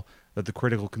formidable that the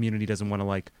critical community doesn't want to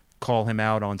like call him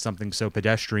out on something so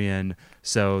pedestrian,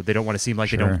 so they don't want to seem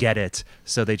like they don't get it,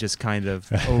 so they just kind of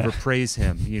overpraise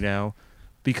him, you know,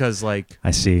 because like I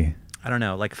see. I don't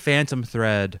know, like Phantom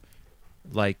Thread,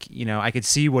 like, you know, I could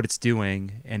see what it's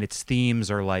doing and its themes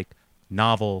are like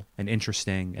novel and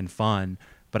interesting and fun,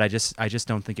 but I just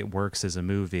don't think it works as a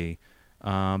movie.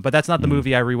 But that's not the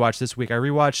movie I rewatched this week. I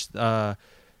rewatched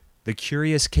The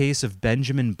Curious Case of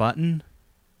Benjamin Button.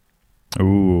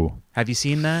 Ooh. Have you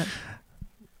seen that?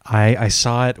 I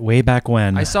saw it way back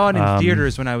when. I saw it in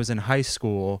theaters when I was in high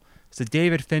school. It's a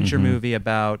David Fincher movie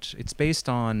about, it's based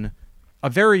on a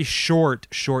very short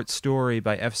story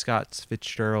by F. Scott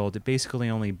Fitzgerald. It basically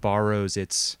only borrows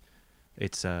its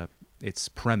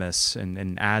premise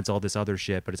and adds all this other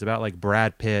shit, but it's about like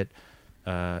Brad Pitt.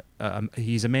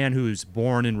 He's a man who's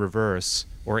born in reverse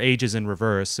or ages in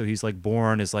reverse, so he's like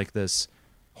born as like this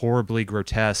horribly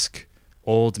grotesque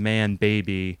old man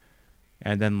baby,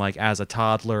 and then like as a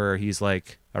toddler he's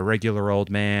like a regular old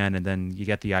man, and then you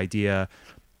get the idea.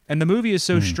 And the movie is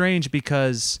so strange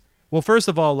because, well, first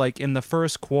of all, like in the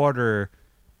first quarter,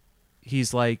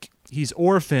 he's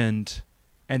orphaned,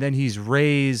 and then he's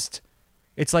raised.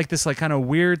 It's like this like kind of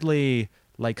weirdly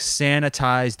like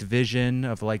sanitized vision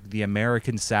of like the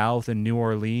American South and New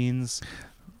Orleans.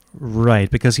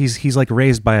 Right, because he's like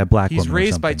raised by a black woman. He's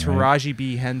raised by something, right? Taraji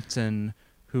B. Henson,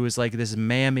 who is like this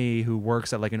mammy who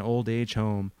works at like an old age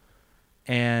home,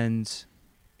 and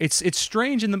it's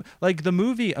strange in the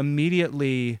movie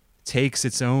immediately takes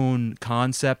its own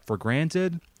concept for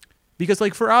granted, because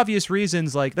like for obvious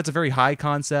reasons, like that's a very high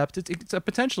concept. It's a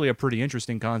potentially a pretty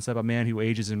interesting concept, a man who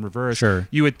ages in reverse. Sure.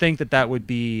 You would think that would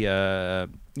be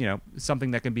something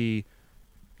that can be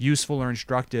useful or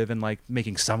instructive and like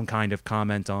making some kind of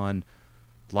comment on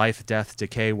life, death,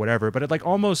 decay, whatever, but it like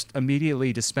almost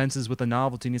immediately dispenses with the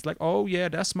novelty, and he's like, oh yeah,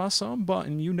 that's my son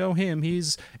Button, you know him,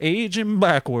 he's aging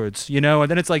backwards,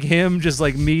 and then it's like him just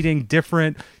like meeting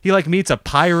different, he like meets a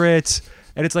pirate,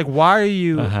 and it's like, why are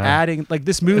you adding, like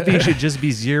this movie should just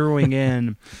be zeroing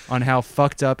in on how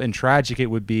fucked up and tragic it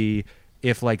would be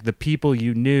if like the people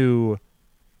you knew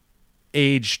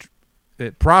aged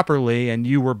properly and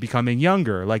you were becoming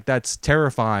younger. Like that's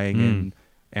terrifying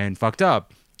and fucked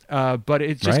up. But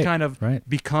it just kind of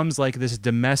becomes like this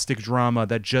domestic drama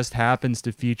that just happens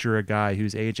to feature a guy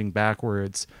who's aging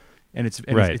backwards, and it's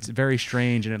very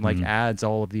strange, and it like adds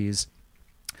all of these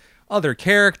other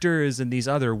characters and these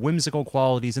other whimsical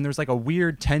qualities, and there's like a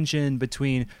weird tension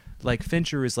between like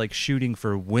Fincher is like shooting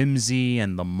for whimsy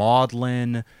and the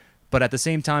maudlin, but at the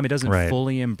same time it doesn't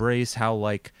fully embrace how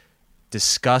like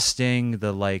disgusting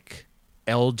the like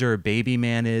elder baby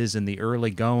man is in the early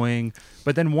going.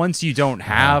 But then once you don't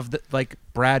have like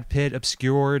Brad Pitt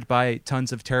obscured by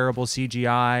tons of terrible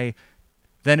CGI,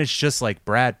 then it's just like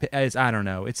Brad Pitt. I don't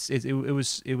know.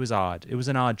 It was odd. It was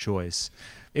an odd choice.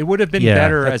 It would have been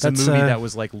better as a movie that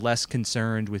was like less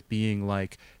concerned with being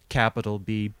like capital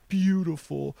B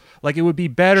beautiful. Like it would be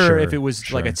better if it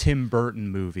was like a Tim Burton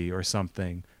movie or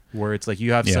something, where it's like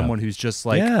you have someone who's just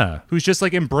like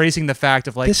embracing the fact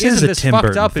of like, isn't this Tim fucked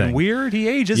Burton up thing. And weird? He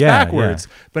ages backwards.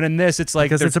 But in this, it's like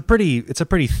because it's a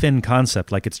pretty thin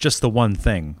concept. Like it's just the one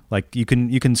thing. Like you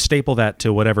can staple that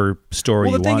to whatever story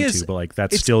you want to, but like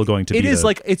that's still going to be. It is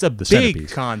like it's a big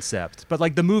centerpiece. Concept, but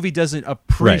like the movie doesn't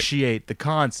appreciate the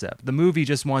concept. The movie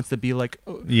just wants to be like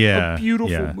a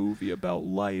beautiful movie about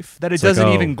life that it doesn't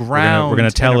even ground. We're going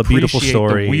to tell a beautiful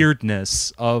story. The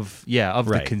weirdness of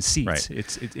the conceit. Right.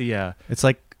 It's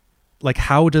like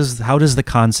how does the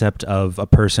concept of a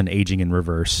person aging in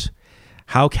reverse,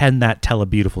 how can that tell a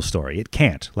beautiful story? It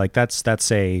can't. Like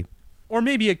that's a, or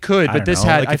maybe it could, but this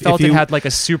had, like I felt it had like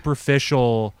a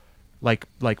superficial like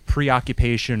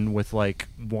preoccupation with like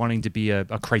wanting to be a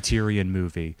Criterion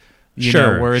movie. You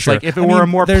know, where it's like if it were a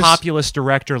more populist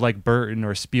director like Burton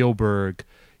or Spielberg,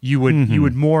 you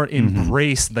would more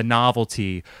embrace the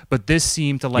novelty, but this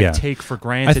seemed to like take for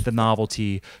granted the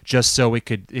novelty just so it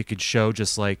could show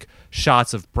just like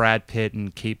shots of Brad Pitt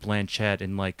and Cate Blanchett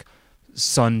in like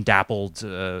sun dappled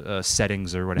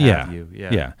settings or what have you.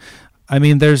 Yeah. I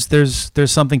mean, there's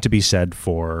something to be said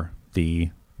for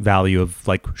the value of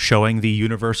like showing the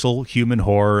universal human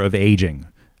horror of aging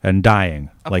and dying.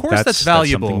 Of like course, that's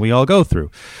valuable. That's something we all go through,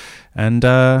 and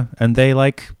they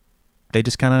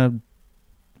just kind of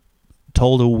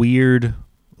told a weird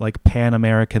like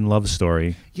Pan-American love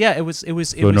story. Yeah, it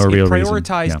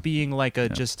prioritized being like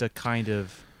just a kind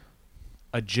of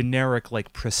a generic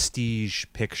like prestige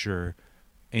picture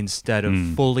instead of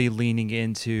fully leaning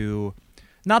into,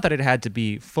 not that it had to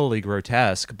be fully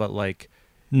grotesque, but like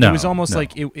it was almost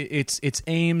like its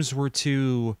aims were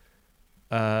too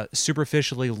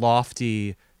superficially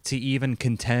lofty to even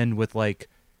contend with like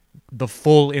the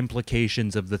full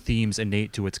implications of the themes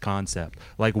innate to its concept.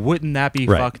 Like, wouldn't that be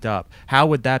fucked up? How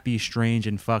would that be strange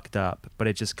and fucked up? But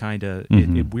it just kind of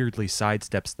it weirdly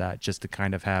sidesteps that just to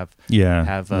kind of have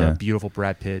beautiful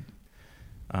Brad Pitt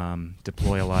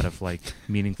deploy a lot of like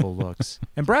meaningful looks.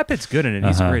 And Brad Pitt's good in it.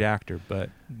 He's a great actor, but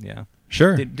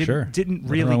didn't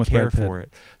really care for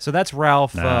it. So that's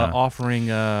Ralph offering.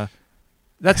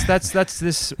 That's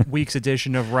this week's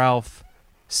edition of Ralph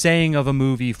saying of a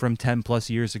movie from 10 plus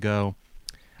years ago.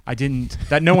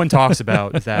 That no one talks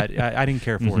about that. I didn't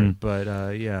care for it, but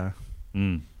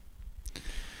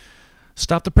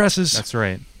Stop the presses. That's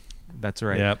right.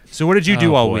 Yep. So what did you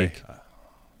do all week?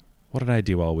 What did I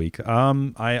do all week?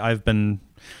 I've been,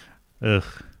 I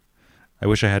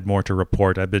wish I had more to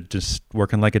report. I've been just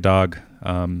working like a dog.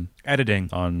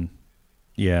 Editing.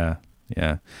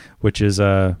 Which is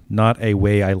not a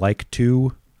way I like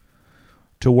to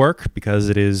work, because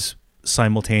it is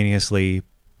simultaneously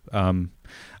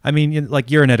I mean,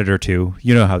 like you're an editor too.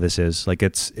 You know how this is. Like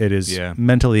it is Yeah.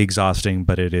 mentally exhausting,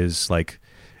 but it is like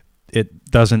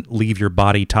it doesn't leave your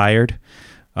body tired.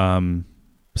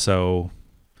 So,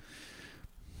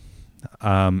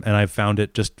 and I've found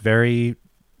it just very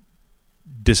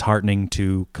disheartening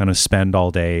to kind of spend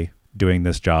all day doing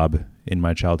this job in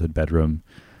my childhood bedroom,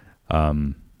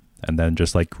 and then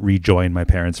just like rejoin my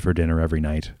parents for dinner every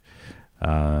night.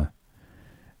 And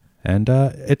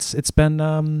it's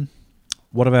been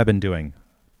what have I been doing?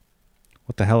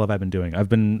 What the hell have I been doing? I've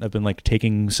been like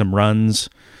taking some runs.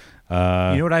 You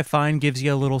know what I find gives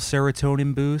you a little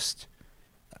serotonin boost?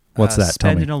 What's that?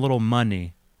 Tell me. Spending a little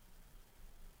money.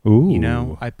 Ooh. You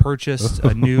know, I purchased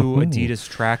a new Adidas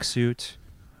tracksuit.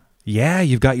 Yeah,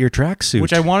 you've got your tracksuit,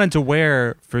 Which I wanted to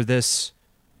wear for this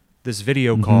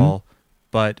video call,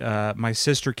 but my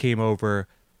sister came over,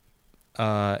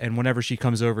 and whenever she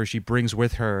comes over, she brings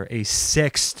with her a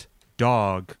sixth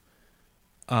dog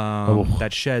that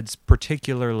sheds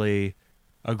particularly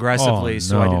aggressively,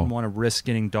 so I didn't want to risk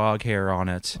getting dog hair on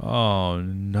it. Oh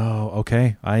no!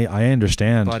 Okay, I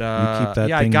understand. But you keep that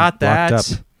yeah, thing I got that.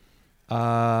 locked up.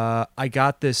 I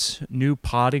got this new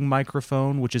potting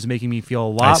microphone, which is making me feel a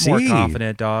lot more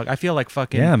confident, dog. I feel like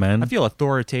fucking... Yeah, man. I feel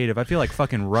authoritative. I feel like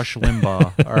fucking Rush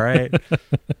Limbaugh, all right?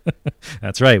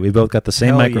 That's right. We both got the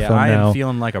same Hell mocrophone yeah, now. I am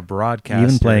feeling like a broadcaster.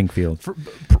 Even playing field.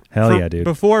 Hell yeah, dude.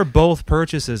 Before both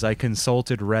purchases, I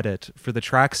consulted Reddit. For the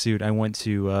tracksuit, I went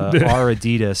to our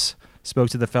Adidas, spoke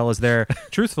to the fellas there,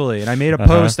 truthfully, and I made a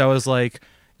post. I was like...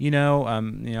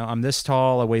 I'm this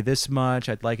tall. I weigh this much.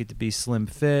 I'd like it to be slim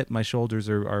fit. My shoulders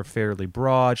are fairly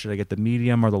broad. Should I get the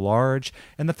medium or the large?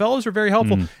 And the fellows were very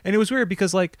helpful. And it was weird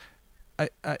because like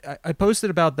I posted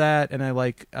about that, and I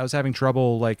was having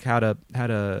trouble like how to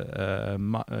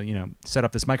set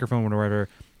up this microphone or whatever.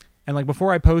 And like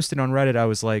before I posted on Reddit, I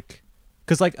was like,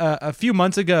 because like a few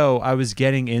months ago I was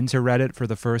getting into Reddit for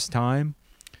the first time,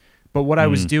 but what I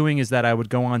was doing is that I would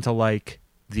go on to like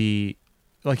the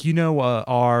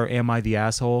Am I the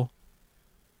Asshole?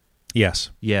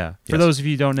 Yes. Yeah. For those of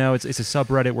you who don't know, it's a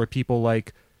subreddit where people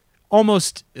like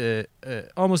almost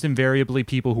invariably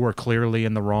people who are clearly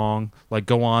in the wrong like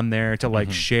go on there to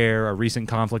like share a recent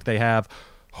conflict they have,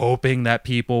 hoping that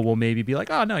people will maybe be like,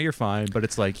 oh no, you're fine. But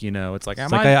it's like, it's like,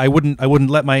 I wouldn't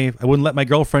let my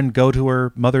girlfriend go to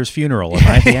her mother's funeral. Am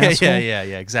I the asshole? yeah,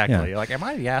 exactly. Yeah. Like, am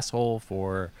I the asshole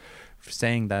for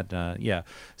saying that?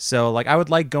 So like I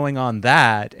would like going on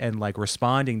that and like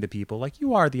responding to people like,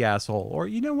 you are the asshole, or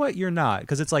you know what, you're not,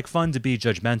 because it's like fun to be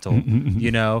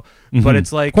judgmental. But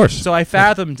it's like, so I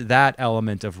fathomed that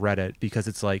element of Reddit because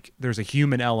it's like there's a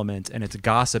human element and it's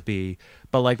gossipy.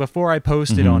 But like before I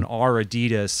posted on our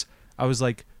Adidas, I was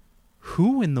like,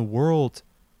 who in the world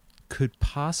could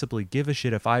possibly give a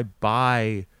shit if I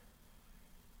buy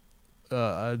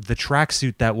the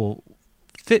tracksuit that will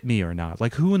fit me or not?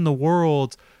 Like, who in the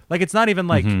world? Like, it's not even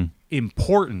like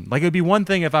important. Like, it would be one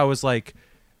thing if I was like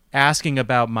asking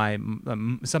about my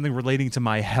something relating to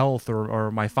my health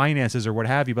or my finances or what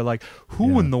have you, but like,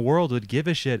 who in the world would give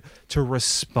a shit to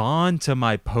respond to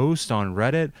my post on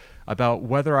Reddit about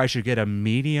whether I should get a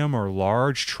medium or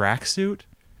large tracksuit?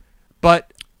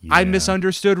 But I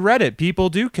misunderstood Reddit. People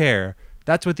do care.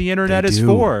 That's what the internet is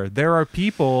for. There are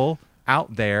people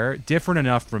out there different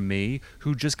enough from me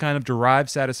who just kind of derive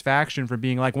satisfaction from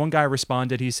being like, one guy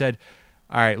responded, he said,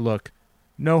 all right, look,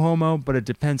 no homo, but it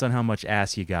depends on how much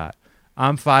ass you got.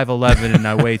 I'm 5'11" and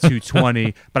I weigh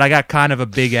 220, but I got kind of a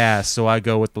big ass, so I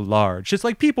go with the large. Just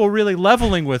like people really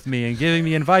leveling with me and giving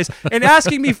me advice and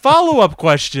asking me follow-up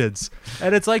questions.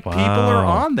 And it's like people are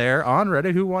on there, on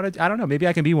Reddit, who wanted, I don't know, maybe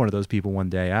I can be one of those people one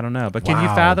day. I don't know. But can you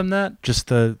fathom that? Just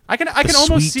the I can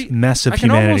almost see mess of I can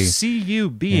humanity. almost see you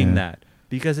being that,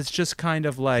 because it's just kind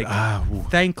of like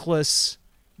thankless,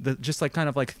 just like kind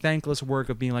of like thankless work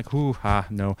of being like,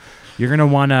 no, you're going to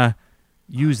want to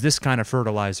use this kind of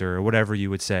fertilizer or whatever you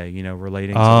would say,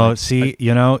 relating to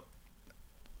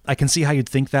I can see how you'd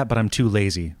think that, but I'm too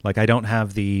lazy. Like, I don't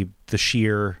have the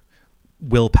sheer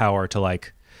willpower to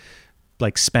like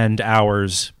spend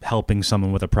hours helping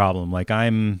someone with a problem. Like,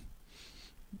 you're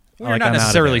not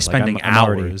necessarily spending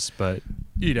hours, but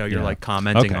you're like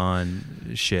commenting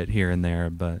on shit here and there.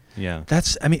 But yeah,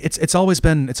 it's always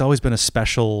been a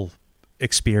special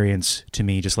experience to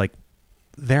me. Just like,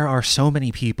 there are so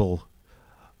many people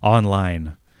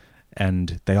online,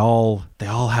 and they all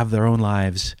have their own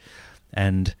lives,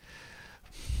 and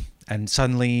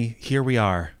suddenly here we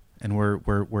are, and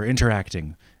we're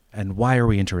interacting. And why are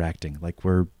we interacting? Like,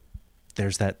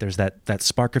 there's that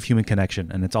spark of human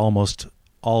connection, and it's almost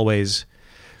always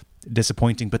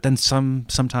disappointing, but then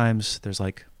sometimes there's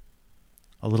like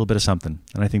a little bit of something,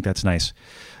 and I think that's nice.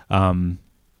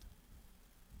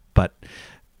 but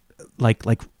like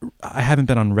I haven't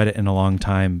been on Reddit in a long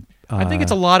time. I think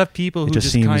it's a lot of people who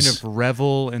just kind seems- of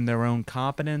revel in their own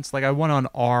competence. Like I went on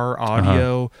R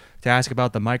Audio to ask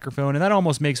about the microphone, and that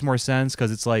almost makes more sense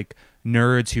because it's like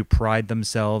nerds who pride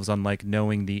themselves on like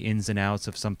knowing the ins and outs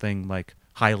of something like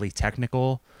highly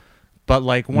technical. But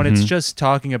like when it's just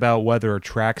talking about whether a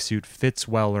tracksuit fits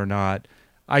well or not,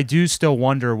 I do still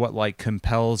wonder what like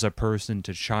compels a person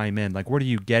to chime in. Like what are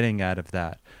you getting out of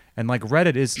that? And like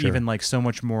Reddit is even like so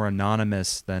much more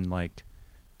anonymous than like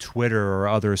Twitter or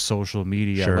other social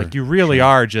media. Sure, Like you really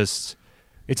are just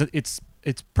it's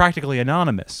practically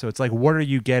anonymous. So it's like what are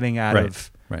you getting out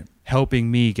of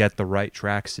helping me get the right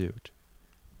tracksuit?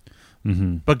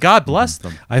 But God bless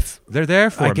them. They're there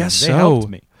for me. I guess they helped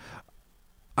me.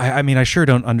 I mean, I sure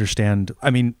don't understand. I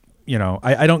mean, you know,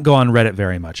 I don't go on Reddit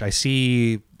very much.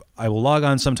 I will log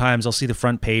on sometimes. I'll see the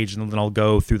front page, and then I'll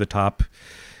go through the top,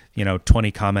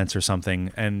 20 comments or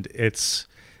something, and it's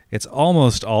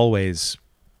almost always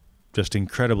just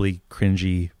incredibly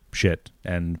cringy shit,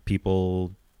 and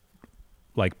people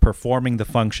like performing the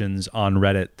functions on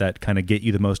Reddit that kind of get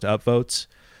you the most upvotes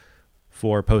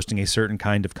for posting a certain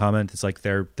kind of comment. It's like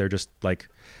they're just like,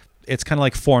 it's kind of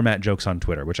like format jokes on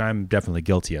Twitter, which I'm definitely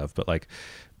guilty of, but like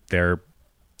they're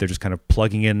just kind of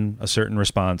plugging in a certain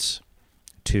response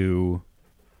to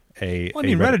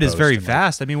Reddit is very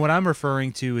vast. I mean, what I'm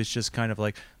referring to is just kind of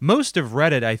like most of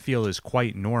Reddit I feel is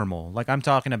quite normal. Like I'm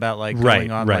talking about like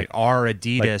going on like R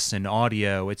Adidas and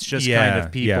audio. It's just kind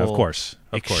of people of course.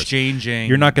 exchanging.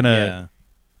 You're not gonna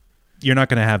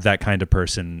have that kind of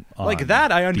person on like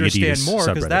that. I understand the Adidas more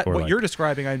because that subreddit, what like, you're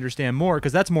describing I understand more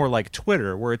because that's more like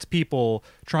Twitter, where it's people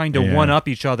trying to one up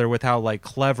each other with how like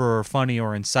clever or funny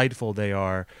or insightful they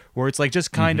are. Where it's like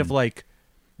just kind of like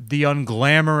the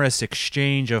unglamorous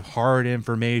exchange of hard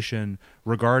information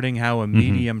regarding how a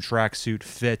medium tracksuit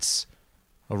fits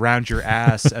around your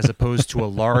ass as opposed to a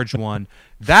large one.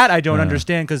 That I don't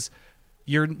understand because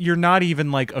you're not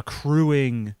even like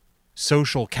accruing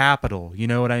social capital. You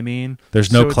know what I mean?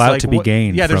 There's no clout to be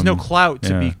gained. Yeah, there's no clout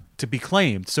to be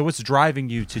claimed. So what's driving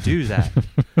you to do that?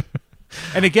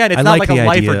 And again, it's not like a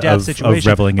life or death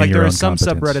situation. Like there are some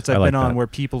subreddits I've been on where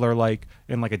people are like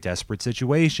in like a desperate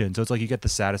situation. So it's like you get the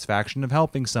satisfaction of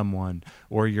helping someone,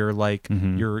 or you're like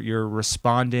you're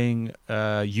responding,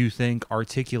 you think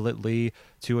articulately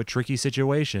to a tricky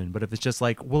situation. But if it's just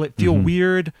like, will it feel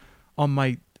weird on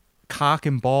my cock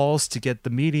and balls to get the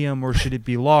medium, or should it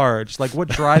be large? Like what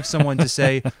drives someone to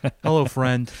say, hello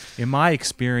friend, in my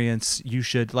experience you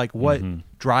should, like what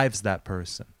drives that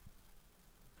person?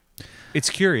 It's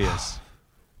curious.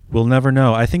 We'll never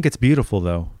know. I think it's beautiful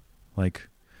though. Like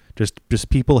just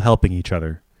people helping each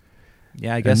other.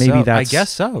 Yeah, I guess maybe so. That's, I guess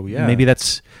so, yeah. Maybe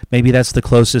that's the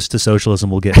closest to socialism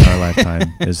we'll get in our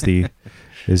lifetime is the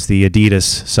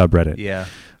Adidas subreddit. Yeah.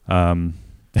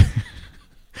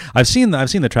 I've seen the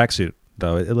tracksuit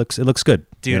though. It looks good.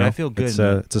 Dude, I feel good.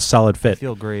 It's a solid fit. I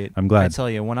feel great. I'm glad. I tell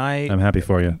you, I'm happy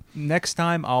for you. Next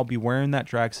time I'll be wearing that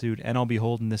tracksuit and I'll be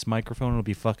holding this microphone. It'll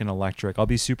be fucking electric. I'll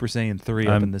be Super Saiyan 3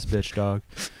 up in this bitch, dog.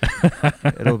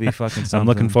 It'll be fucking something. I'm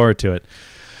looking forward to it.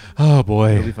 Oh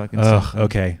boy. It'll be fucking something.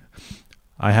 Okay.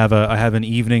 I have an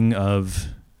evening of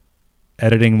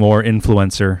editing more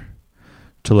Influencer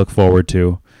to look forward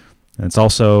to. And it's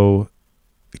also,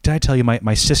 did I tell you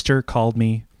my sister called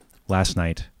me last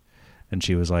night and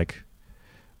she was like,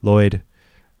 Lloyd,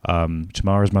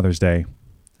 tomorrow's Mother's Day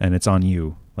and it's on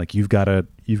you. Like you've got to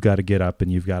get up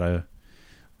and you've got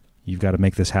to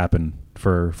make this happen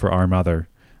for our mother.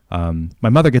 My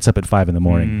mother gets up at 5 a.m.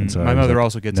 and so my mother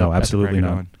also gets up. No, absolutely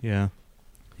not. Yeah.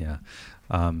 Yeah.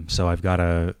 So I've got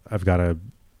to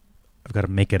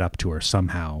make it up to her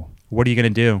somehow. What are you gonna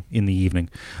do in the evening?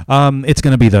 It's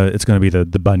gonna be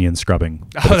the bunion scrubbing.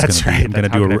 Oh, that's right. I'm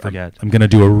gonna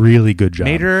do a really good job.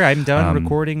 Mater, I'm done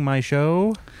recording my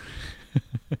show.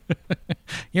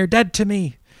 You're dead to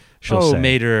me. She'll say.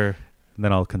 Mater. And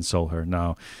then I'll console her.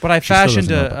 No, but I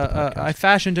fashioned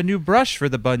a new brush for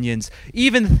the bunions,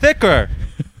 even thicker.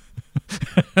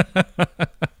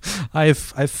 I've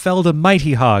felled a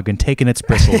mighty hog and taken its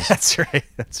bristles. That's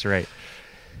right.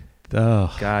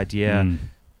 Oh God, yeah.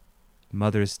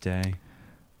 Mother's Day.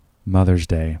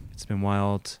 It's been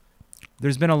wild.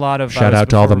 There's been a lot of shout out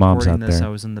to all the moms out there. I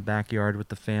was in the backyard with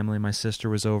the family. My sister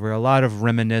was over. A lot of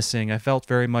reminiscing. I felt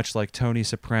very much like Tony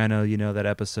Soprano. You know that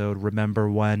episode,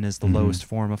 "Remember When" is the lowest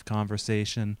form of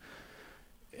conversation.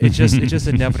 It just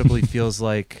inevitably feels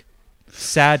like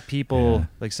sad people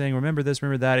like saying, "Remember this,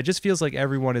 remember that." It just feels like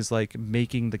everyone is like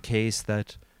making the case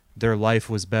that their life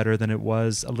was better than it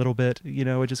was a little bit. You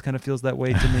know, it just kind of feels that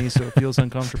way to me. So it feels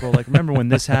uncomfortable. Like, remember when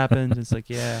this happened? It's like,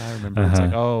 yeah, I remember. It's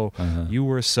like, oh, you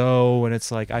were so, and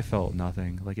it's like, I felt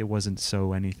nothing. Like, it wasn't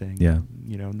so anything. Yeah.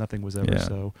 You know, nothing was ever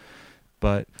so.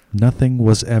 But nothing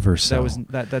was ever so.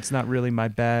 That's not really my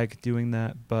bag doing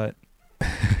that, but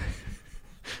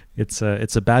it's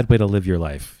a bad way to live your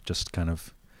life. Just kind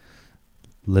of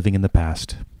living in the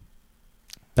past.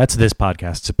 That's this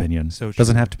podcast's opinion. So true.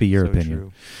 Doesn't have to be your opinion.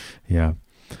 True. Yeah.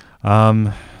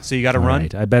 So you got to run?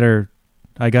 Right.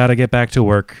 I got to get back to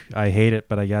work. I hate it,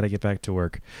 but I got to get back to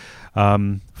work.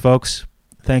 Folks,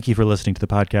 thank you for listening to the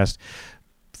podcast.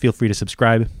 Feel free to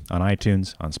subscribe on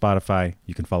iTunes, on Spotify.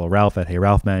 You can follow Ralph at Hey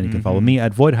Ralph Man. You can follow me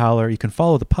at Void Howler. You can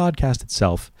follow the podcast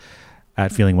itself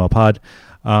at Feeling Well Pod.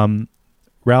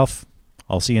 Ralph,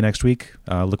 I'll see you next week.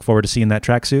 Look forward to seeing that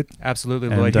tracksuit. Absolutely,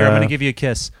 Lloyd. Here, I'm going to give you a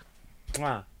kiss.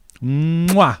 Mwah.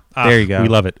 Mwah. There you go. We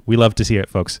love it. We love to see it,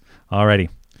 folks. Alrighty.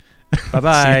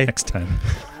 Bye-bye. See you next time.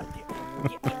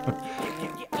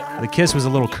 The kiss was a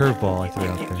little curveball I threw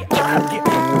out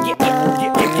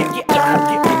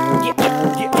there.